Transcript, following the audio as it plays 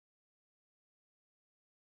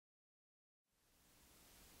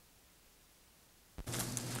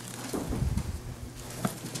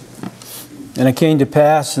And it came to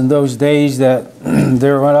pass in those days that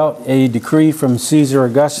there went out a decree from Caesar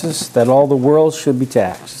Augustus that all the world should be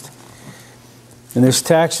taxed. And this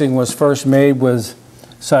taxing was first made with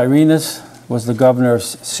Cyrenius, was the governor of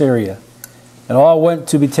Syria. And all went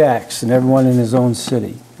to be taxed, and everyone in his own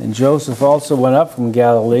city. And Joseph also went up from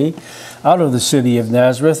Galilee, out of the city of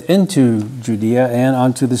Nazareth, into Judea, and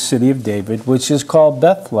unto the city of David, which is called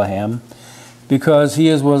Bethlehem, because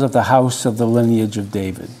he was of the house of the lineage of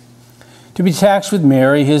David, to be taxed with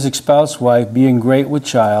Mary, his espoused wife, being great with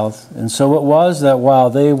child. And so it was that while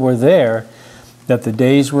they were there, that the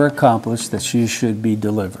days were accomplished that she should be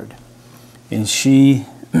delivered. And she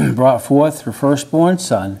brought forth her firstborn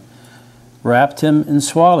son, wrapped him in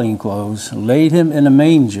swaddling clothes, laid him in a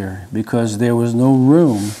manger, because there was no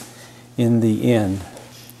room in the inn.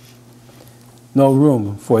 No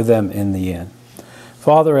room for them in the inn.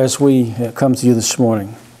 Father, as we come to you this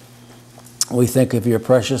morning, we think of your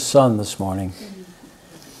precious Son this morning,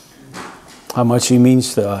 how much he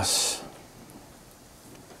means to us.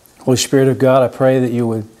 Holy Spirit of God, I pray that you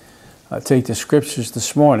would take the scriptures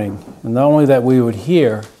this morning, and not only that we would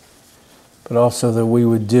hear, but also that we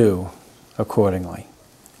would do accordingly.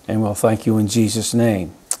 And we'll thank you in Jesus'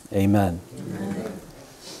 name. Amen. Amen.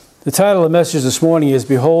 The title of the message this morning is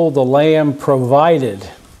Behold the Lamb Provided.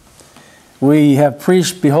 We have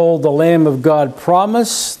preached, Behold the Lamb of God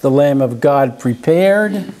Promised, the Lamb of God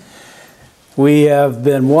Prepared. We have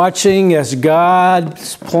been watching as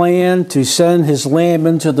God's plan to send his Lamb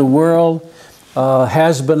into the world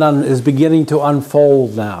is beginning to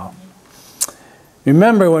unfold now.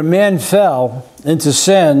 Remember, when man fell into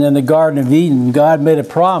sin in the Garden of Eden, God made a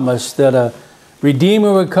promise that a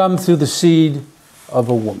Redeemer would come through the seed of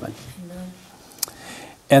a woman.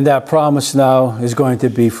 And that promise now is going to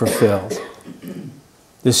be fulfilled.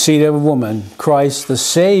 The seed of a woman, Christ, the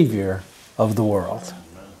Savior of the world.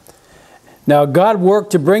 Now, God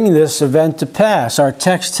worked to bring this event to pass. Our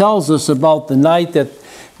text tells us about the night that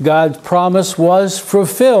God's promise was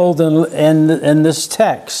fulfilled in this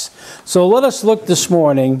text. So let us look this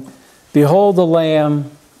morning, Behold the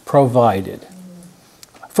Lamb Provided.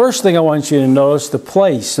 First thing I want you to notice, the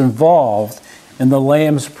place involved in the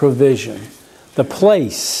Lamb's provision. The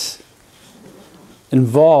place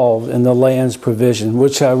involved in the Lamb's provision,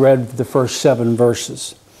 which I read the first 7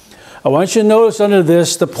 verses. I want you to notice under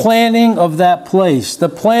this, the planning of that place. The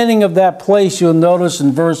planning of that place, you'll notice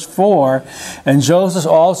in verse 4, and Joseph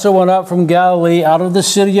also went up from Galilee out of the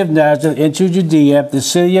city of Nazareth into Judea, the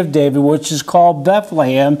city of David, which is called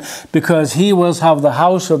Bethlehem, because he was of the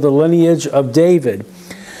house of the lineage of David.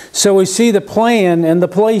 So we see the plan and the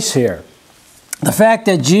place here. The fact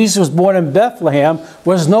that Jesus was born in Bethlehem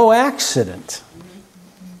was no accident.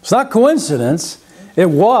 It's not coincidence. It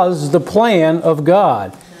was the plan of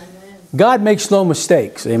God. God makes no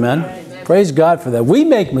mistakes. Amen? Right. Praise God for that. We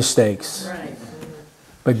make mistakes, right,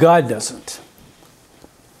 but God doesn't.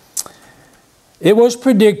 It was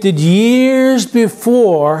predicted years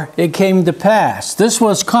before it came to pass. This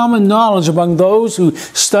was common knowledge among those who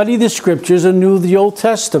study the Scriptures and knew the Old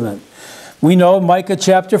Testament. We know Micah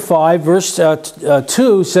chapter 5, verse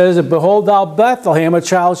 2 says, Behold, thou Bethlehem, a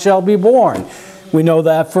child shall be born. We know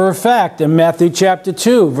that for a fact in Matthew chapter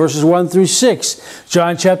 2, verses 1 through 6.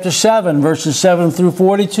 John chapter 7, verses 7 through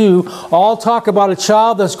 42, all talk about a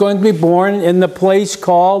child that's going to be born in the place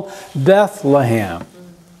called Bethlehem.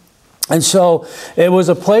 And so it was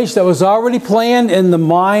a place that was already planned in the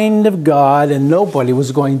mind of God, and nobody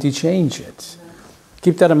was going to change it.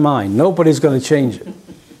 Keep that in mind. Nobody's going to change it.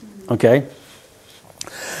 Okay?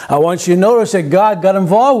 I want you to notice that God got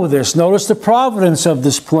involved with this. Notice the providence of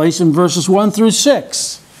this place in verses 1 through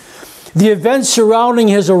 6. The events surrounding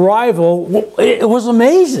his arrival, it was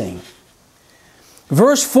amazing.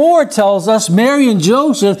 Verse 4 tells us Mary and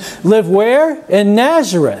Joseph lived where? In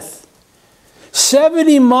Nazareth.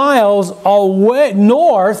 70 miles away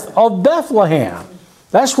north of Bethlehem.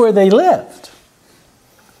 That's where they lived.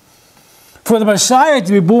 For the Messiah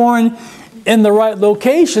to be born in the right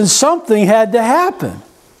location, something had to happen.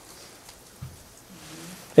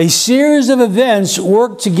 A series of events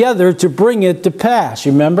worked together to bring it to pass.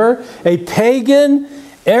 Remember, a pagan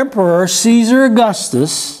emperor, Caesar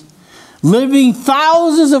Augustus, living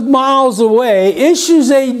thousands of miles away, issues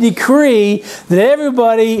a decree that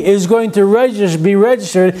everybody is going to be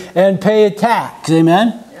registered and pay a tax.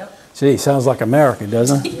 Amen? Yep. See, sounds like America,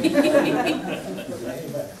 doesn't it?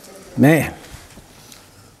 Man.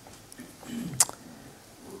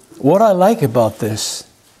 What I like about this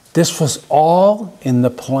was all in the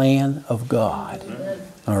plan of God.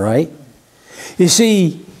 All right? You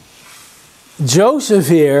see, Joseph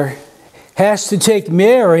here has to take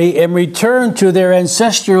Mary and return to their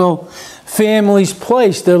ancestral family's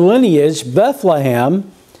place, their lineage, Bethlehem.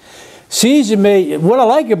 Caesar may, what I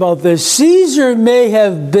like about this, Caesar may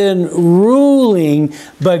have been ruling,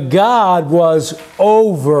 but God was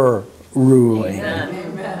overruling.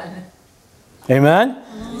 Amen. Amen?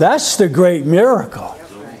 That's the great miracle.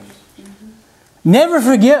 Never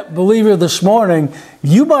forget, believer, this morning,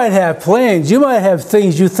 you might have plans, you might have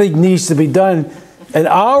things you think needs to be done in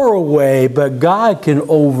our way, but God can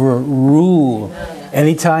overrule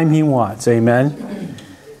anytime He wants. Amen?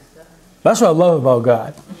 That's what I love about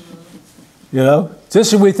God. You know,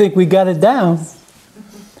 just when we think we got it down,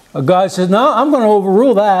 God says, no, I'm going to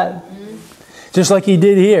overrule that. Just like He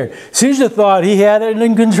did here. Caesar thought he had it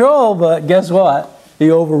in control, but guess what? He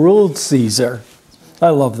overruled Caesar. I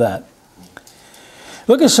love that.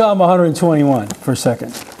 Look at Psalm 121 for a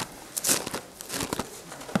second.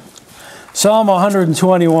 Psalm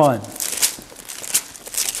 121.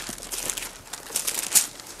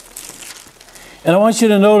 And I want you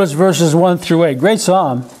to notice verses 1 through 8. Great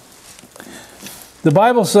psalm. The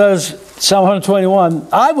Bible says, Psalm 121,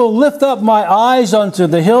 I will lift up my eyes unto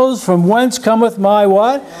the hills, from whence cometh my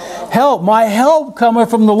what? Help. My help cometh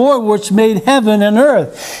from the Lord, which made heaven and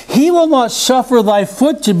earth. He will not suffer thy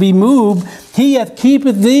foot to be moved. He that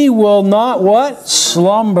keepeth thee will not what?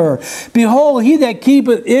 Slumber. Behold, he that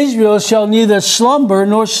keepeth Israel shall neither slumber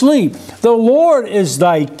nor sleep. The Lord is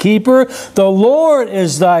thy keeper. The Lord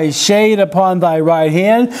is thy shade upon thy right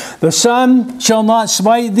hand. The sun shall not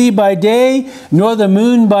smite thee by day, nor the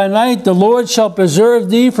moon by night. The Lord shall preserve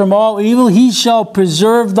thee from all evil. He shall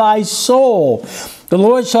preserve thy soul. The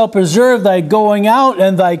Lord shall preserve thy going out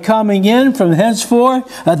and thy coming in from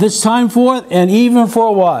henceforth, at this time forth, and even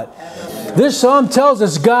for what? This psalm tells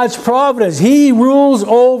us God's providence. He rules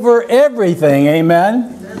over everything.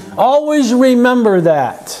 Amen? Always remember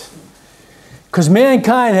that. Because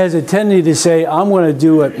mankind has a tendency to say, I'm going to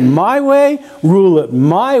do it my way, rule it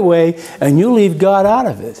my way, and you leave God out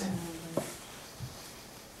of it.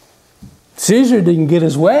 Caesar didn't get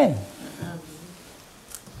his way.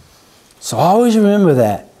 So always remember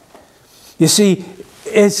that. You see,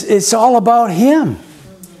 it's all about Him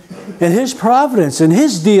and His providence and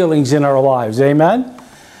His dealings in our lives. Amen?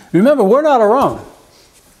 Remember, we're not our own.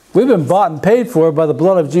 We've been bought and paid for by the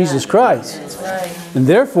blood of Jesus Christ. That's right. And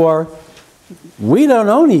therefore, we don't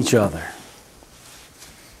own each other.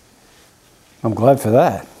 I'm glad for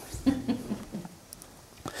that.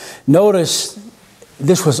 Notice,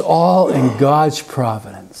 this was all in God's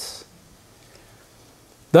providence.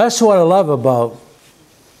 That's what I love about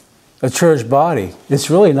a church body. It's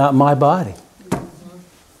really not my body.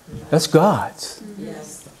 That's God's.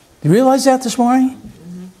 Yes. Do you realize that this morning?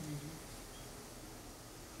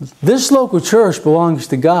 This local church belongs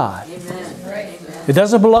to God. Amen. Right. It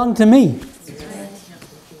doesn't belong to me.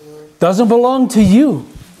 It doesn't belong to you.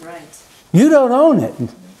 Right. You don't own it.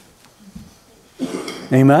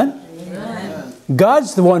 Amen? Amen.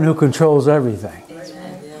 God's the one who controls everything.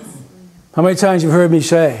 Amen. Yes. How many times you've heard me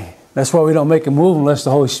say, that's why we don't make a move unless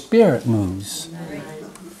the Holy Spirit moves.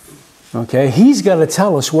 Okay? He's got to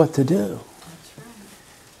tell us what to do.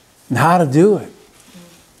 And how to do it.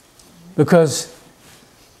 Because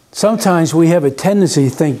sometimes we have a tendency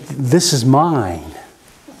to think, this is mine.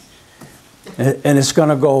 And it's going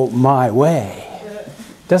to go my way.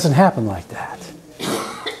 It doesn't happen like that.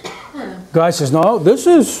 God says, no, this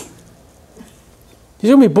is... He's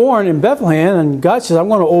going to be born in Bethlehem, and God says, I'm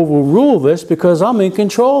going to overrule this because I'm in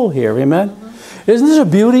control here. Amen? Isn't there a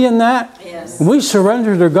beauty in that? Yes. When we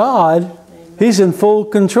surrender to God, Amen. He's in full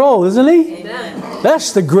control, isn't He? Amen.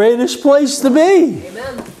 That's the greatest place to be. Amen.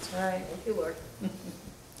 That's right. Thank you, Lord.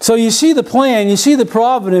 So you see the plan, you see the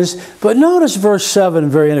providence, but notice verse 7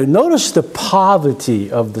 very end. Notice the poverty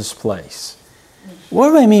of this place. What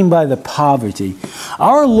do I mean by the poverty?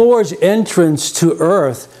 Our Lord's entrance to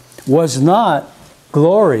earth was not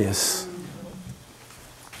glorious.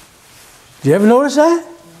 Did you ever notice that?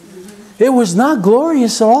 It was not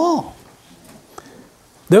glorious at all.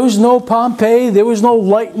 There was no Pompeii, there was no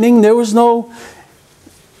lightning, it was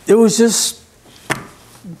just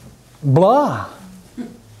blah.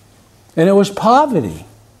 And it was poverty.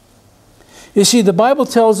 You see, the Bible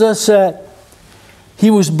tells us that He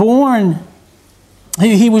was born,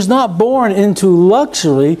 He was not born into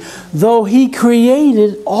luxury, though He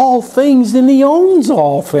created all things and He owns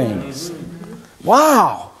all things.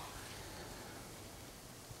 Wow.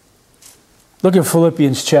 Look at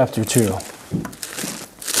Philippians chapter 2.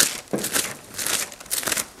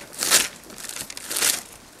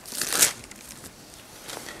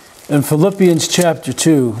 In Philippians chapter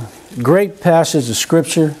 2, great passage of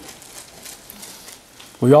Scripture.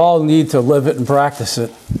 We all need to live it and practice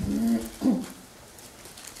it.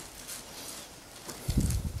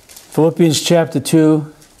 Philippians chapter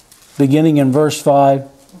 2, beginning in verse 5.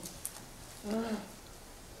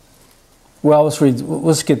 Well,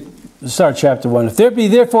 let's start chapter 1. If there be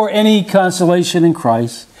therefore any consolation in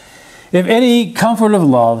Christ, if any comfort of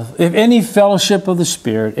love, if any fellowship of the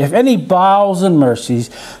Spirit, if any bowels and mercies,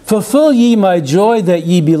 fulfill ye my joy, that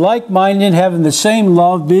ye be like-minded, having the same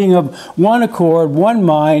love, being of one accord, one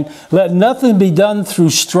mind. Let nothing be done through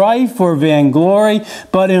strife or vainglory,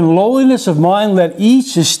 but in lowliness of mind let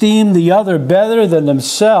each esteem the other better than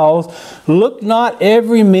themselves. Look not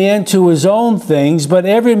every man to his own things, but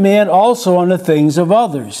every man also on the things of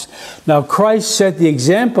others. Now Christ set the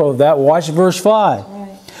example of that. Watch verse 5.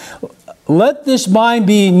 Let this mind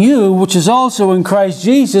be in you, which is also in Christ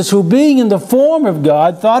Jesus, who being in the form of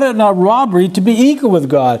God, thought it not robbery to be equal with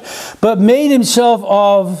God, but made himself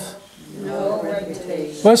of... No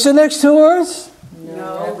reputation. What's the next two words?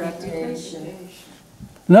 No reputation.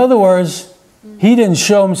 In other words, he didn't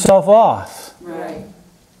show himself off. Right.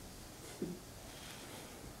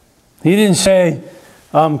 He didn't say,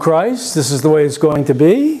 I'm Christ, this is the way it's going to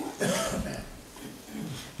be.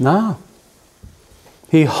 No.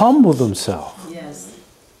 He humbled himself. Yes.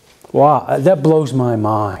 Wow, that blows my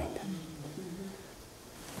mind.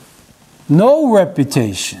 No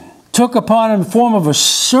reputation. Took upon him the form of a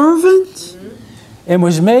servant and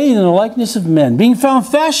was made in the likeness of men. Being found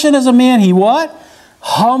fashioned as a man, he what?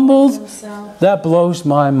 Humbled. Himself. That blows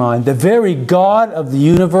my mind. The very God of the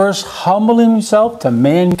universe humbling himself to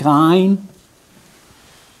mankind.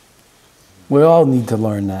 We all need to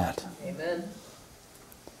learn that. Amen.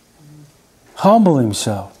 Humble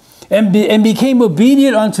himself, and became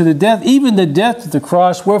obedient unto the death, even the death of the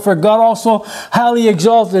cross, wherefore God also highly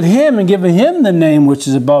exalted him and given him the name which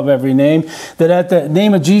is above every name, that at the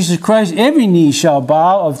name of Jesus Christ every knee shall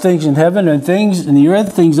bow, of things in heaven and things in the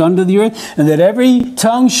earth, things under the earth, and that every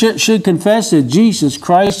tongue should confess that Jesus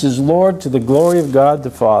Christ is Lord, to the glory of God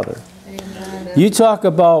the Father. Amen. You talk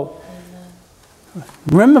about,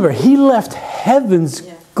 remember, he left heaven's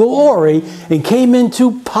glory and came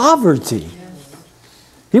into poverty.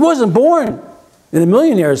 He wasn't born in a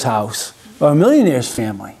millionaire's house or a millionaire's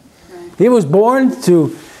family. Right. He was born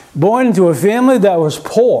into a family that was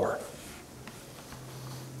poor.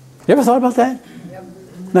 You ever thought about that? Yep.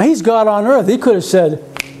 Now, he's God on earth. He could have said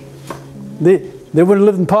they would have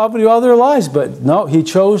lived in poverty all their lives, but no, he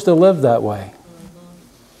chose to live that way.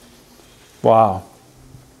 Wow.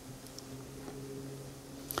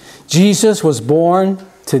 Jesus was born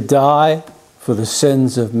to die for the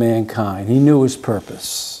sins of mankind. He knew his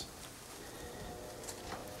purpose.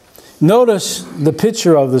 Notice the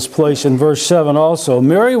picture of this place in verse 7 also.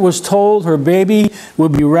 Mary was told her baby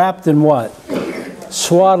would be wrapped in what?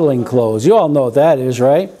 Swaddling clothes. You all know what that is,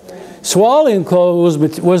 right? Swaddling clothes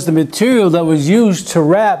was the material that was used to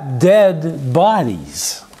wrap dead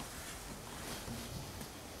bodies.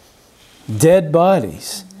 Dead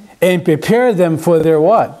bodies. And prepare them for their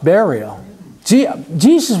what? Burial.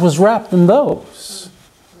 Jesus was wrapped in those.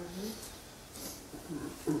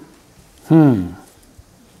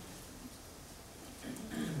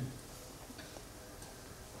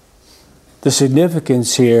 The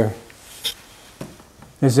significance here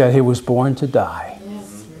is that he was born to die.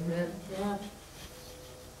 Yes. Amen. Yeah.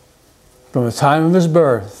 From the time of his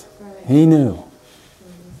birth, he knew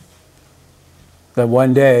that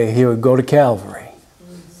one day he would go to Calvary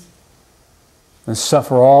and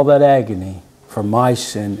suffer all that agony for my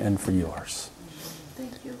sin and for yours.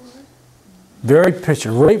 Thank you, Lord. Very picture,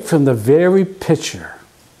 right from the very picture,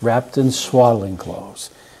 wrapped in swaddling clothes.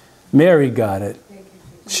 Mary got it.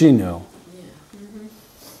 She knew.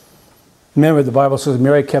 Remember, the Bible says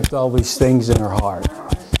Mary kept all these things in her heart.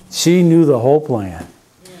 She knew the whole plan.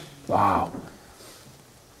 Wow.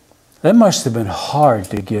 That must have been hard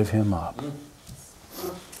to give him up.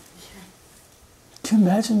 Can you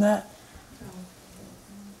imagine that?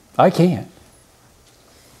 I can't.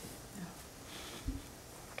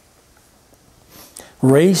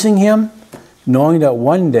 Raising him, knowing that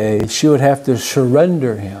one day she would have to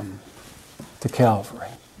surrender him to Calvary.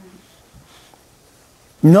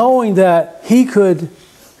 Knowing that he could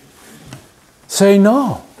say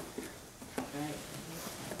no.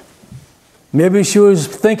 Maybe she was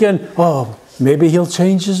thinking, oh, maybe he'll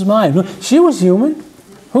change his mind. She was human.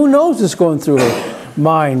 Who knows what's going through her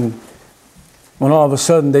mind when all of a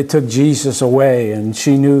sudden they took Jesus away and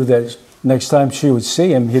she knew that next time she would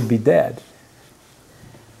see him, he'd be dead.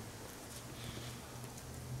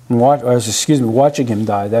 And watching him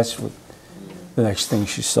die, that's what the next thing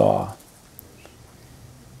she saw.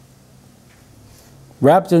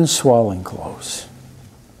 Wrapped in swaddling clothes.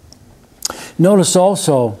 Notice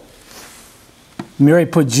also, Mary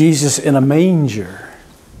put Jesus in a manger.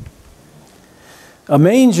 A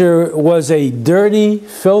manger was a dirty,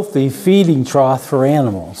 filthy feeding trough for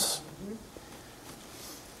animals.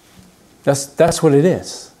 That's what it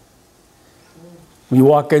is. When you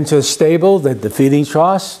walk into a stable, the feeding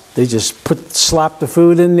troughs, they just slap the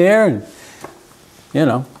food in there and, you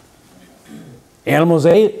know, animals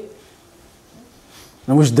ate it.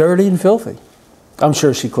 It was dirty and filthy. I'm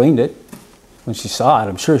sure she cleaned it when she saw it.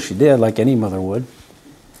 I'm sure she did, like any mother would.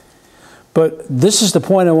 But this is the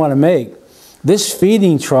point I want to make. This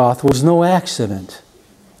feeding trough was no accident.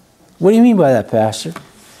 What do you mean by that, Pastor?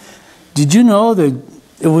 Did you know that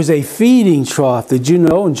it was a feeding trough? Did you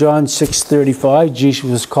know in John 6:35, Jesus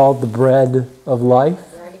was called the bread of life?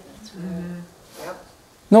 Right. Yep.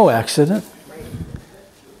 No accident.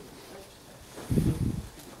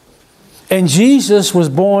 And Jesus was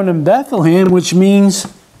born in Bethlehem, which means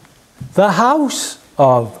the house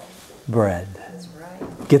of bread. That's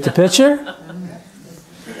right. Get the picture?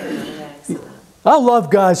 I love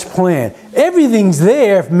God's plan. Everything's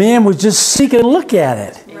there if man would just seek and look at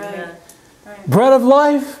it. Right. Bread of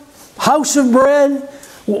life, house of bread.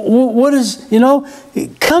 What is,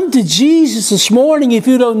 come to Jesus this morning. If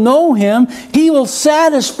you don't know Him, He will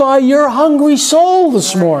satisfy your hungry soul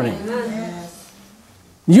this morning.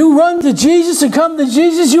 You run to Jesus and come to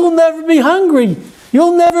Jesus, you'll never be hungry.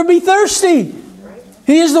 You'll never be thirsty.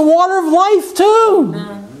 He is the water of life too.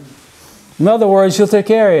 In other words, He'll take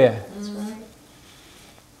care of you.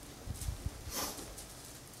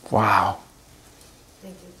 Wow.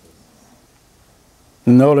 Thank you,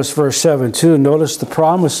 Jesus. Notice verse 7 too. Notice the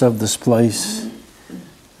promise of this place.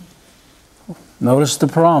 Notice the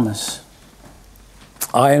promise.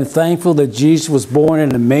 I am thankful that Jesus was born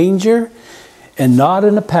in a manger and not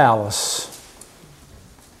in a palace.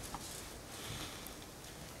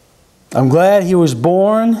 I'm glad He was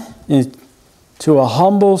born into a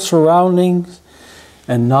humble surroundings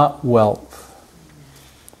and not wealth.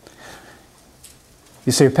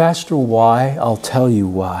 You say, Pastor, why? I'll tell you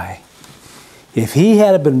why. If he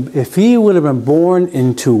would have been born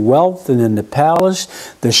into wealth and in the palace,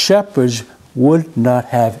 the shepherds would not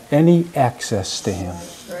have any access to Him.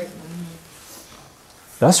 Right.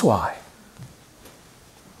 That's why.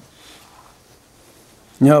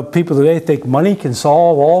 People today think money can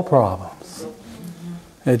solve all problems.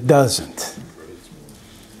 It doesn't.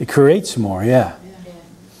 It creates more, yeah.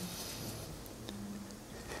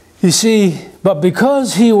 You see, but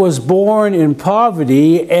because He was born in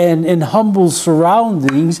poverty and in humble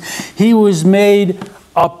surroundings, He was made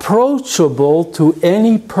approachable to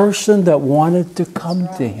any person that wanted to come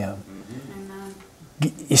to Him.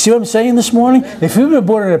 You see what I'm saying this morning? If He were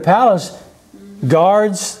born in a palace,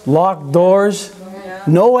 guards, locked doors,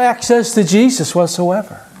 no access to Jesus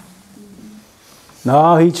whatsoever.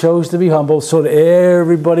 No, He chose to be humble so that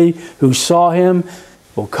everybody who saw Him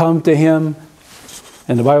will come to Him.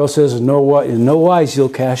 And the Bible says, in no wise He'll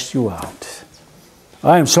cast you out.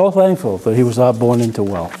 I am so thankful that He was not born into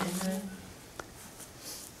wealth.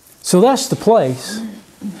 So that's the place.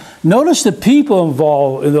 Notice the people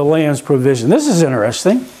involved in the land's provision. This is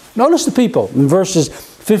interesting. Notice the people in verses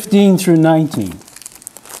 15 through 19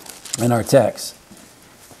 in our text.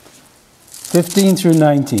 15 through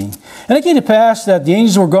 19. And it came to pass that the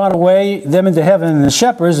angels were gone away, them into heaven, and the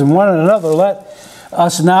shepherds, and one another, let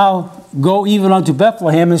us now go even unto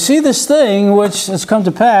Bethlehem, and see this thing which has come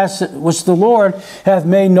to pass, which the Lord hath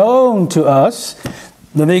made known to us.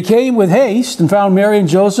 Then they came with haste, and found Mary and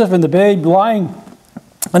Joseph, and the babe lying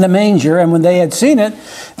in a manger. And when they had seen it,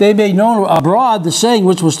 they made known abroad the saying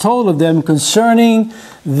which was told of them concerning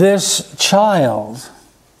this child.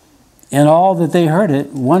 And all that they heard it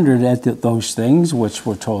wondered at those things which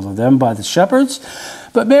were told of them by the shepherds.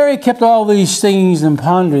 But Mary kept all these things and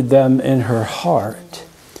pondered them in her heart.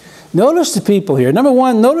 Notice the people here. Number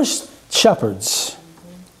one, notice shepherds.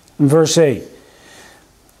 In verse 8.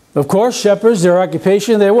 Of course, shepherds, their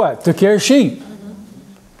occupation, they what? Took care of sheep.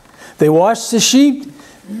 They watched the sheep.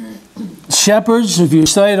 Shepherds, if you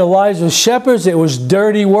study the lives of shepherds, it was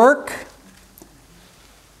dirty work.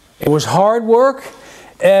 It was hard work.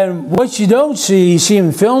 And what you don't see, you see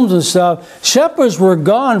in films and stuff, shepherds were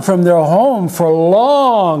gone from their home for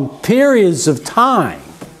long periods of time.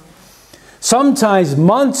 Sometimes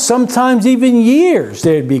months, sometimes even years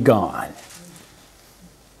they'd be gone.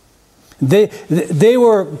 They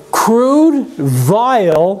were crude,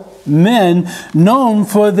 vile men known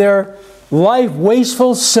for their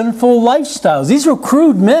wasteful, sinful lifestyles. These were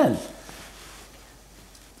crude men.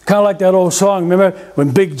 Kind of like that old song, remember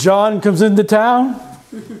when Big John comes into town?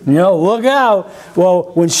 Look out.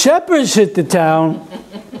 Well, when shepherds hit the town,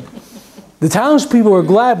 The townspeople were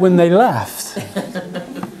glad when they left.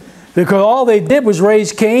 Because all they did was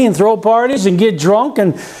raise Cain, throw parties, and get drunk,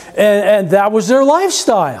 and that was their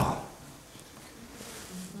lifestyle.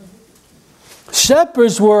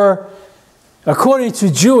 Shepherds were, according to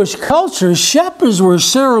Jewish culture, shepherds were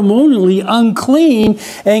ceremonially unclean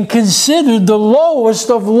and considered the lowest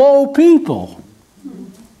of low people.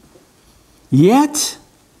 Yet,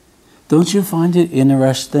 don't you find it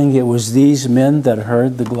interesting? It was these men that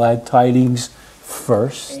heard the glad tidings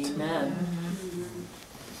first. Amen.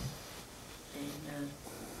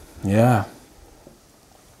 Yeah.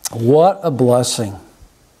 What a blessing.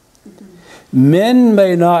 Men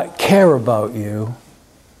may not care about you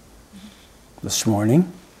this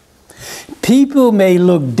morning. People may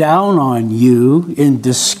look down on you in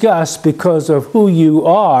disgust because of who you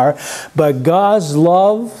are, but God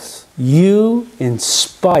loves you in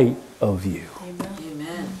spite of you.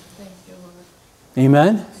 Amen. Thank you, Lord.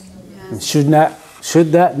 Amen? And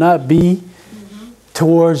should that not be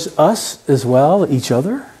towards us as well, each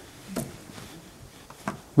other?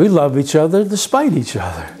 We love each other despite each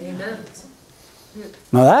other. Amen.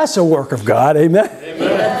 Now that's a work of God, amen?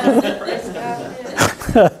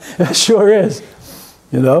 That sure is,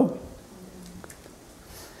 you know.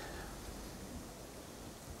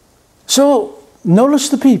 So notice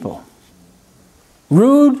the people.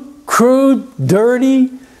 Rude, crude,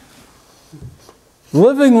 dirty,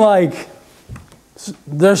 living like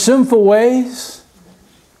their sinful ways.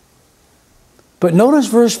 But notice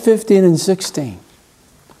verse 15 and 16.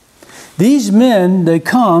 These men, they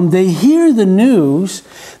come, they hear the news,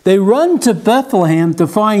 they run to Bethlehem to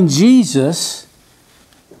find Jesus.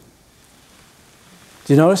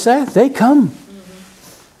 Do you notice that? They come.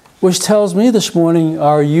 Which tells me this morning,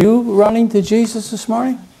 are you running to Jesus this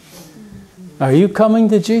morning? Are you coming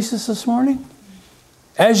to Jesus this morning?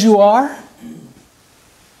 As you are?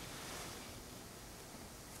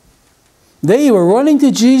 They were running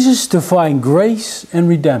to Jesus to find grace and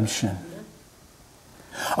redemption.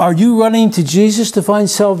 Are you running to Jesus to find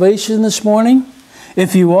salvation this morning?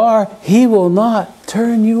 If you are, He will not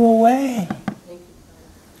turn you away.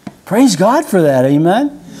 Praise God for that,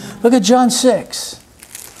 amen? Look at John 6.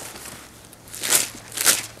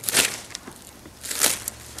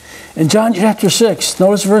 In John chapter 6,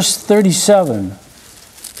 notice verse 37.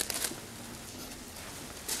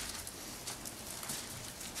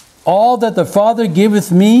 All that the Father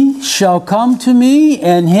giveth me shall come to me,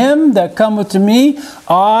 and him that cometh to me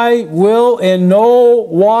I will in no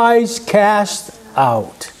wise cast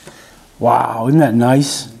out. Wow, isn't that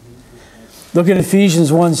nice? Look at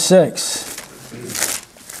Ephesians 1:6.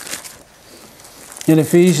 In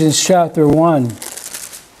Ephesians chapter 1,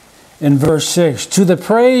 in verse 6. To the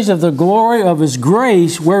praise of the glory of His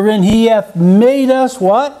grace, wherein He hath made us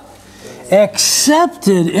what?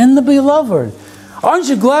 Accepted in the Beloved. Aren't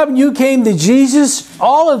you glad when you came to Jesus,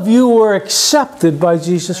 all of you were accepted by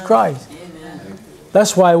Jesus Christ? Amen.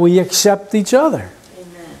 That's why we accept each other.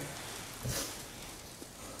 Amen.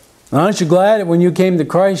 Aren't you glad that when you came to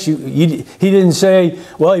Christ, He didn't say,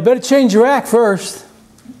 well, you better change your act first.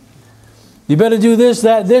 You better do this,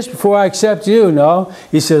 that, this before I accept you. No.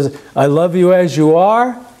 He says, I love you as you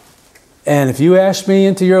are. And if you ask me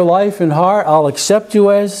into your life and heart, I'll accept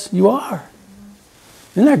you as you are.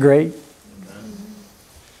 Isn't that great?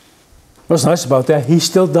 What's nice about that? He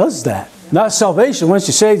still does that. Not salvation. Once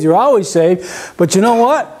you're saved, you're always saved. But you know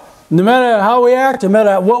what? No matter how we act, no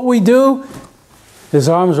matter what we do, His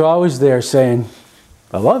arms are always there saying,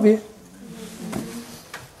 I love you.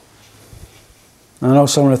 I know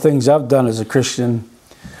some of the things I've done as a Christian.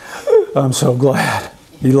 I'm so glad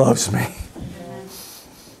He loves me.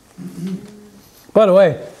 By the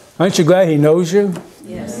way, aren't you glad He knows you?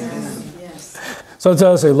 Yes. Yes.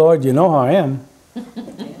 Sometimes I say, Lord, you know how I am.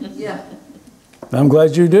 Yeah. I'm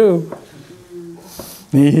glad you do.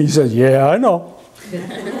 He says, yeah, I know.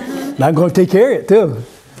 And I'm going to take care of it too.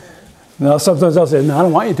 Now, sometimes I'll say, no, I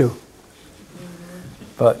don't want you to.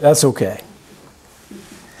 But that's okay.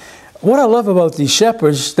 What I love about these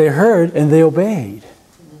shepherds, they heard and they obeyed.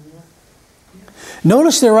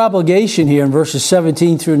 Notice their obligation here in verses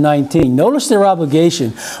 17 through 19. Notice their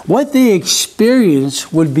obligation. What they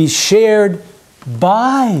experienced would be shared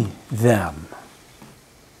by them.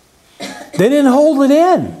 They didn't hold it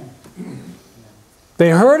in. They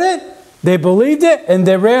heard it, they believed it, and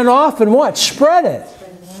they ran off and what? Spread it.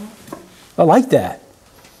 I like that.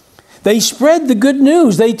 They spread the good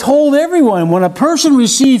news. They told everyone. When a person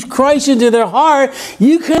receives Christ into their heart,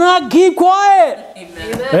 you cannot keep quiet.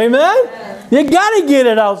 Amen. Amen? You got to get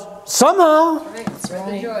it out somehow. Right.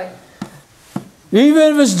 Spread the joy.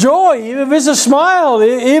 Even if it's joy, even if it's a smile,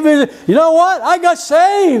 even, you know what? I got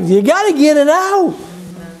saved. You got to get it out.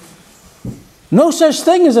 No such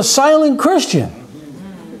thing as a silent Christian.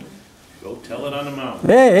 Go tell it on the mountain.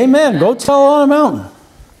 Hey, amen. Go tell it on the mountain.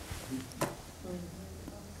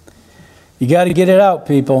 You got to get it out,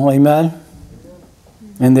 people. Amen.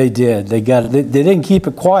 And they did. They got it. They didn't keep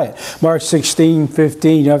it quiet. Mark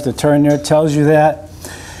 16:15. You have to turn there. It tells you that.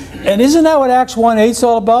 And isn't that what Acts 1:8 is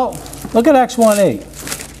all about? Look at Acts 1:8.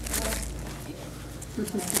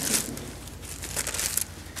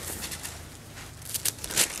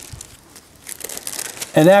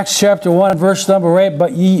 In Acts chapter 1, verse number 8,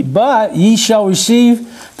 but ye shall receive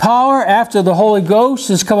power after the Holy Ghost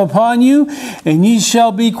is come upon you, and ye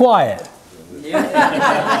shall be quiet.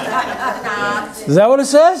 Is that what it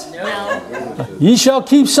says? No. Ye shall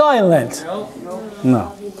keep silent.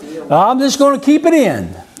 No. I'm just going to keep it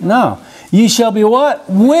in. No. Ye shall be what?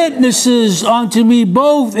 Witnesses unto me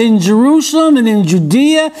both in Jerusalem and in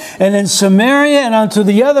Judea and in Samaria and unto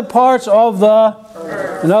the other parts of the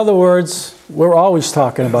earth. In other words, we're always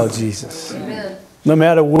talking about Jesus. Amen. No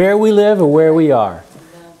matter where we live or where we are.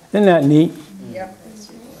 Isn't that neat? Yep.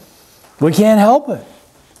 We can't help it.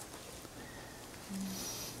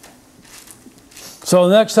 So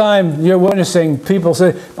the next time you're witnessing, people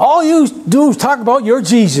say, all you do is talk about your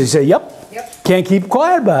Jesus. You say, yep. Can't keep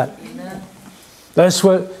quiet about it. Amen. That's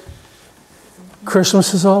what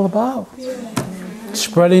Christmas is all about. Amen.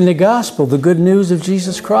 Spreading the gospel, the good news of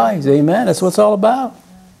Jesus Christ. Amen. That's what it's all about.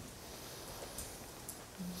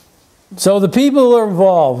 So the people who are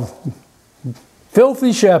involved,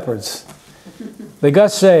 filthy shepherds, they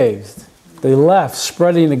got saved. They left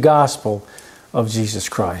spreading the gospel of Jesus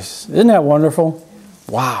Christ. Isn't that wonderful?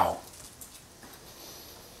 Wow.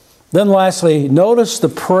 Then lastly, notice the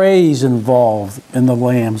praise involved in the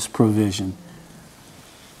Lamb's provision.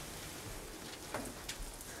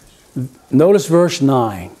 Notice verse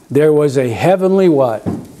 9. There was a heavenly what?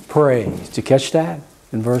 Praise. Did you catch that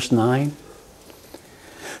in verse 9?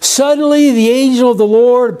 Suddenly the angel of the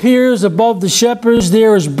Lord appears above the shepherds.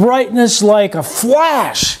 There is brightness like a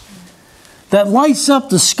flash that lights up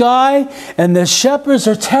the sky, and the shepherds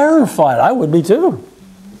are terrified. I would be too.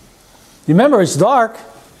 Remember, it's dark.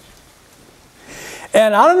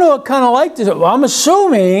 And I don't know what kind of light this is. I'm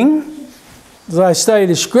assuming, as I study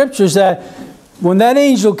the scriptures, that when that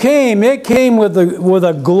angel came, it came with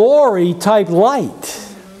a glory type light.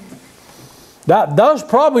 That was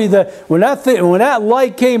probably when that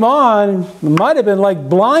light came on, it might have been like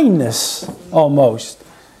blindness almost.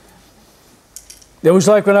 It was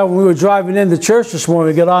like when we were driving into church this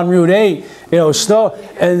morning. We got on Route 8, snow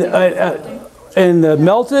and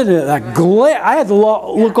melted, and I had to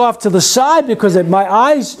look off to the side because my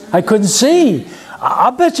eyes, I couldn't see.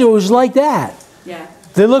 I bet you it was like that. Yeah.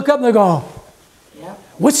 They look up and they go,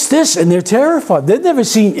 what's this? And they're terrified. They've never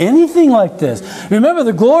seen anything like this. Remember,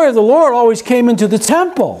 the glory of the Lord always came into the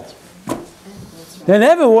temple. And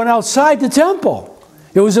everyone outside the temple.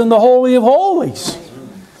 It was in the Holy of Holies.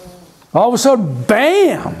 All of a sudden,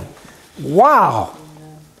 bam! Wow!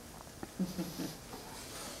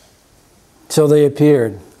 So they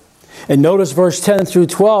appeared. And notice verse 10 through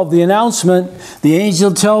 12, the announcement. The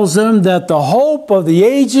angel tells them that the hope of the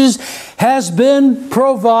ages has been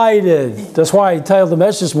provided. That's why I titled the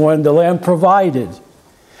message this morning, The Lamb Provided.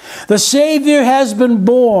 The Savior has been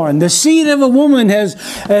born. The seed of a woman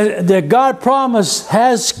that God promised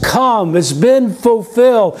has come. It's been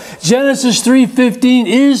fulfilled. Genesis 3:15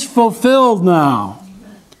 is fulfilled now.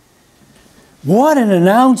 What an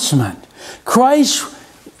announcement. Christ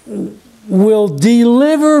will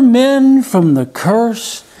deliver men from the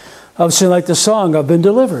curse of sin. Like the song, I've been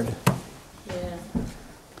delivered. Yeah.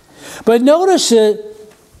 But notice it,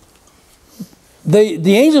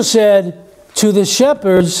 the angel said to the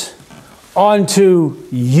shepherds, unto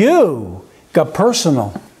you, got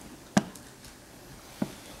personal.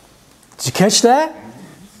 Did you catch that?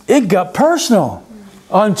 It got personal.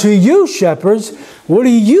 Unto you, shepherds, what are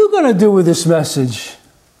you going to do with this message?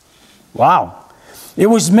 Wow. It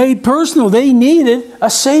was made personal. They needed a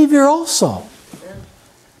Savior also.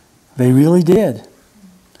 They really did.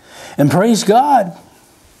 And praise God,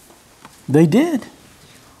 they did.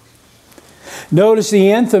 Notice the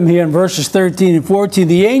anthem here in verses 13 and 14.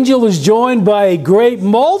 The angel is joined by a great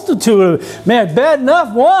multitude of, man, bad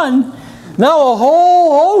enough one. Now a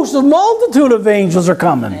whole host of multitude of angels are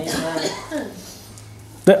coming.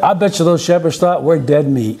 I bet you those shepherds thought, we're dead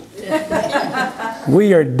meat.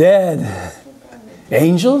 We are dead.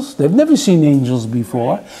 Angels? They've never seen angels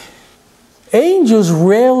before. Angels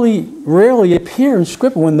rarely appear in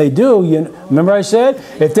Scripture. When they do, remember I said,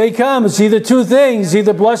 if they come, it's either two things,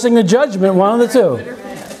 either blessing or judgment, one of the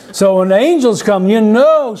two. So when the angels come, you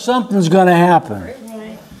know something's going to happen.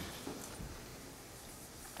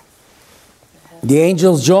 The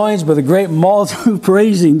angels joins with a great multitude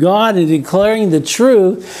praising God and declaring the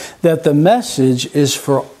truth that the message is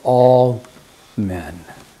for all men.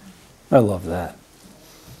 I love that.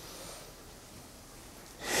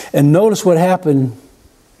 And notice what happened.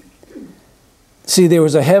 See, there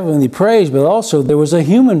was a heavenly praise, but also there was a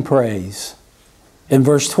human praise in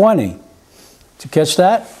verse 20. Did you catch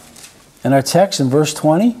that? In our text in verse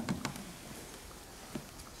 20.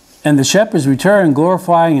 And the shepherds returned,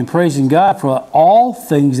 glorifying and praising God for all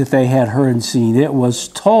things that they had heard and seen. It was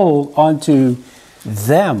told unto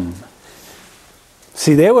them.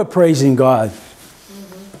 See, they were praising God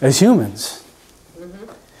as humans.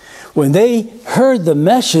 When they heard the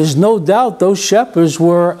message, no doubt those shepherds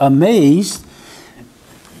were amazed,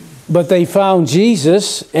 but they found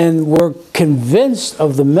Jesus and were convinced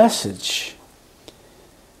of the message.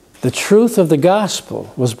 The truth of the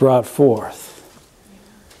gospel was brought forth.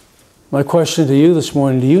 My question to you this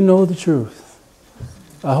morning, do you know the truth?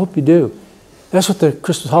 I hope you do. That's what the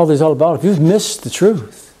Christmas holiday is all about. If you've missed the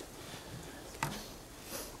truth,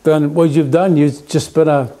 then what you've done, you've just been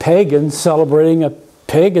a pagan celebrating a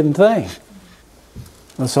pagan thing.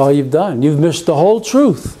 That's all you've done. You've missed the whole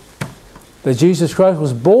truth that Jesus Christ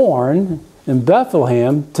was born in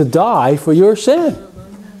Bethlehem to die for your sin.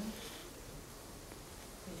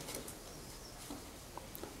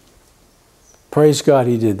 Praise God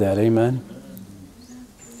he did that. Amen.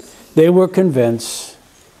 They were convinced.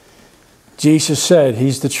 Jesus said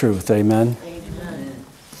he's the truth. Amen. Amen.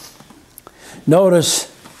 Notice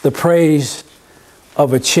the praise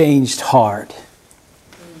of a changed heart.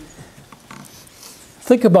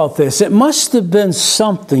 Think about this. It must have been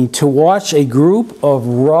something to watch a group of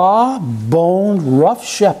raw-boned, rough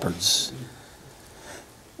shepherds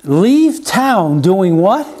leave town doing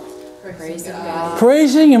what? Praising God.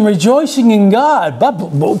 Praising and rejoicing in God. But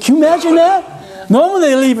can you imagine that? Normally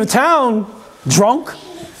they leave a town drunk,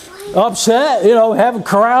 upset, having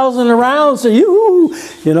carousing around, say, you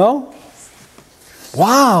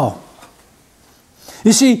Wow.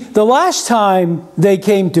 You see, the last time they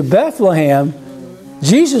came to Bethlehem,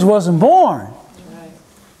 Jesus wasn't born.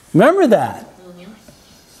 Remember that?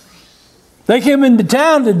 They came into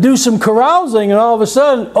town to do some carousing, and all of a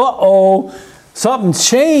sudden, uh-oh, something's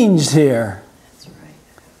changed here.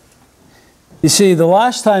 You see, the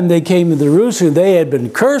last time they came to Jerusalem, they had been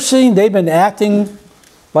cursing, they'd been acting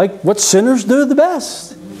like what sinners do the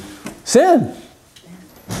best. Sin.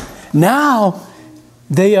 Now,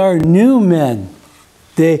 they are new men.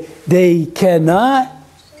 They cannot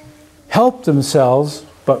help themselves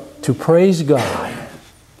but to praise God.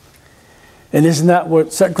 And isn't that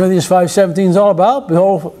what 2 Corinthians 5:17 is all about?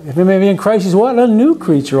 Behold, if any man be in Christ, he's what? A new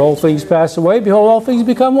creature. Old things pass away. Behold, all things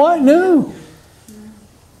become what? New.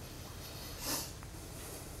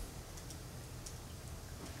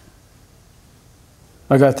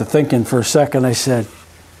 I got to thinking for a second. I said,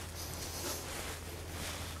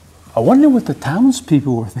 I wonder what the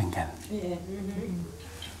townspeople were thinking. Yeah.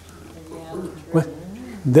 Well,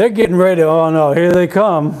 they're getting ready. Oh no, here they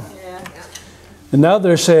come. Yeah. And now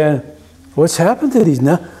they're saying, what's happened to these?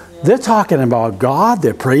 Now they're talking about God.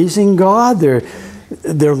 They're praising God.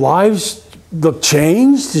 Their lives look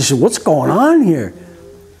changed. They said, what's going on here?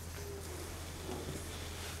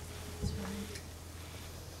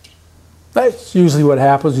 That's usually what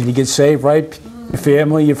happens when you get saved, right? Your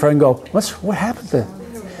family, your friend go, what happened to her?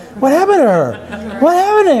 What happened to her? What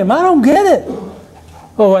happened to him? I don't get it.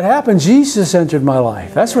 Well, what happened? Jesus entered my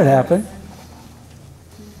life. That's what happened.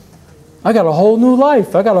 I got a whole new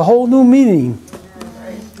life. I got a whole new meaning.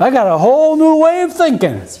 I got a whole new way of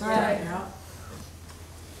thinking. That's right.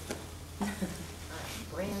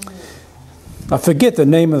 I forget the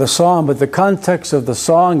name of the song, but the context of the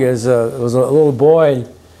song is it was a little boy,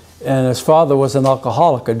 and his father was an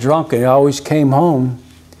alcoholic, a drunk, and he always came home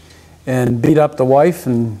and beat up the wife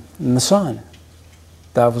and the son.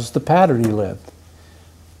 That was the pattern he lived.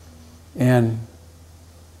 And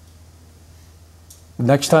the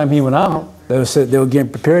next time he went out, they were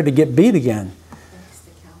getting prepared to get beat again.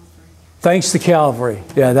 Thanks to Calvary.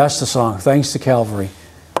 Yeah, that's the song. Thanks to Calvary.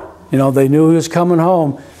 They knew he was coming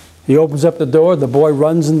home. He opens up the door. The boy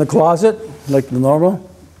runs in the closet like the normal.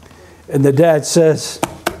 And the dad says,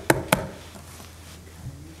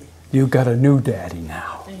 you got a new daddy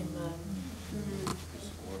now. Amen.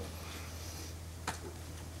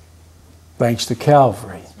 Thanks to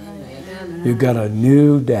Calvary. Amen. You got a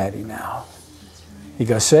new daddy now. He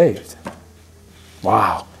got saved.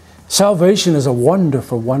 Wow. Salvation is a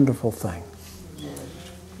wonderful, wonderful thing.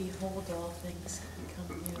 Behold, all things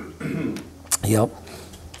become new. Yep.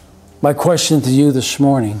 My question to you this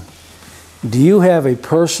morning, do you have a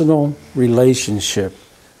personal relationship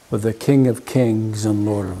with the King of Kings and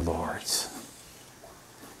Lord of Lords?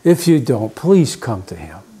 If you don't, please come to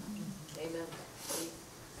Him. Amen.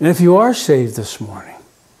 And if you are saved this morning,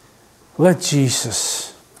 let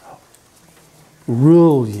Jesus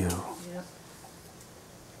rule you. Yep.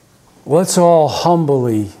 Let's all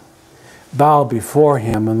humbly bow before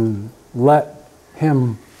Him and let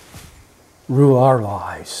Him rule our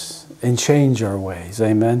lives and change our ways.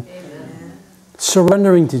 Amen? Amen.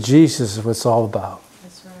 Surrendering to Jesus is what it's all about.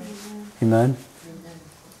 That's right. Amen?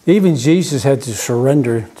 Even Jesus had to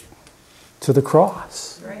surrender to the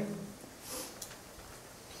cross. Right.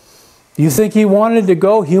 You think He wanted to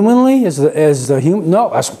go humanly as the human? No,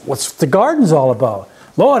 that's what the garden's all about.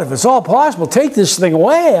 Lord, if it's all possible, take this thing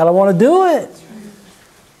away. I don't want to do it.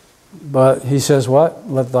 But He says what?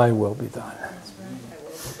 Let Thy will be done.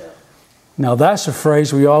 Now that's a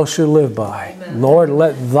phrase we all should live by. Amen. Lord,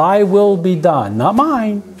 let Thy will be done. Not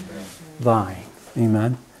mine. Thine.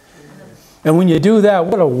 Amen. And when you do that,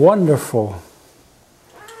 what a wonderful,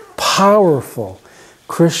 powerful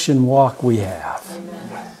Christian walk we have.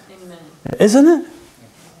 Amen. Amen. Isn't it?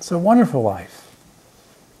 It's a wonderful life.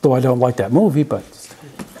 Though I don't like that movie, but...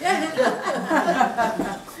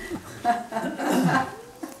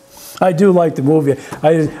 I do like the movie.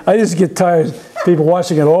 I just get tired of people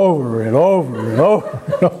watching it over and over and over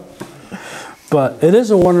and over. But it is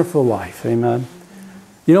a wonderful life. Amen.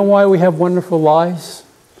 You know why we have wonderful lives?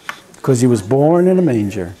 Because He was born in a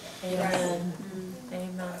manger. Amen.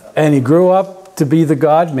 Amen. And He grew up to be the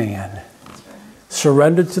God-man.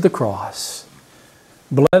 Surrendered to the cross.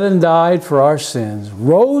 Bled and died for our sins.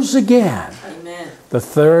 Rose again. Amen. The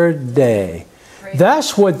third day.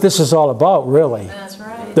 That's what this is all about, really. That's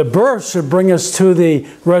right. The birth should bring us to the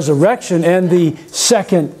resurrection and the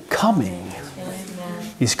second coming. Amen.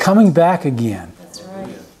 He's coming back again. That's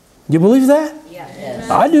right. You believe that? Yes.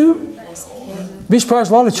 I do. As King. Be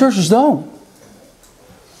surprised a lot of churches don't.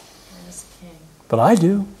 As King. But I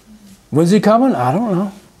do. When's He coming? I don't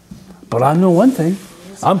know. But I know one thing.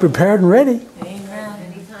 I'm prepared and ready. Amen.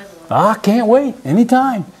 Anytime. I can't wait.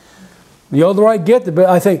 Anytime. The older I get, the better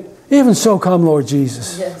I think, even so come, Lord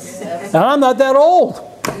Jesus. Yes. And I'm not that old.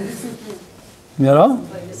 You know?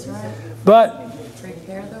 That's right. But,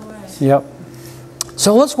 Prepare the way. yep.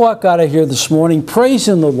 So let's walk out of here this morning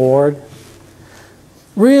praising the Lord,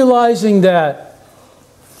 realizing that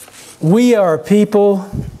we are people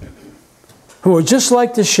who are just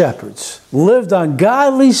like the shepherds, lived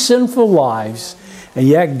ungodly, sinful lives, and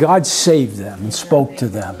yet God saved them and spoke to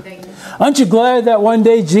them. Aren't you glad that one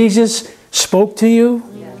day Jesus spoke to you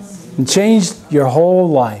and changed your whole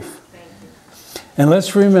life? And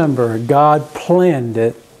let's remember, God planned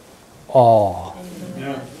it all.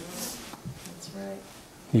 Yeah. That's right.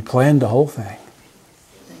 He planned the whole thing.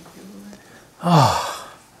 Thank you, Lord.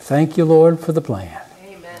 Thank you, Lord, for the plan.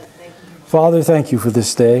 Amen. Thank you. Father, thank you for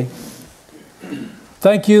this day.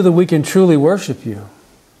 Thank you that we can truly worship you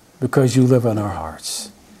because you live in our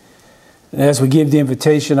hearts. And as we give the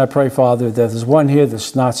invitation, I pray, Father, that there's one here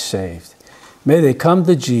that's not saved. May they come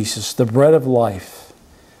to Jesus, the bread of life,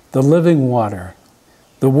 the living water,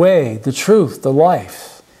 the way, the truth, the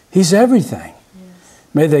life. He's everything. Yes.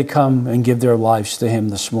 May they come and give their lives to Him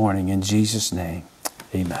this morning. In Jesus' name,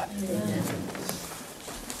 amen. Amen.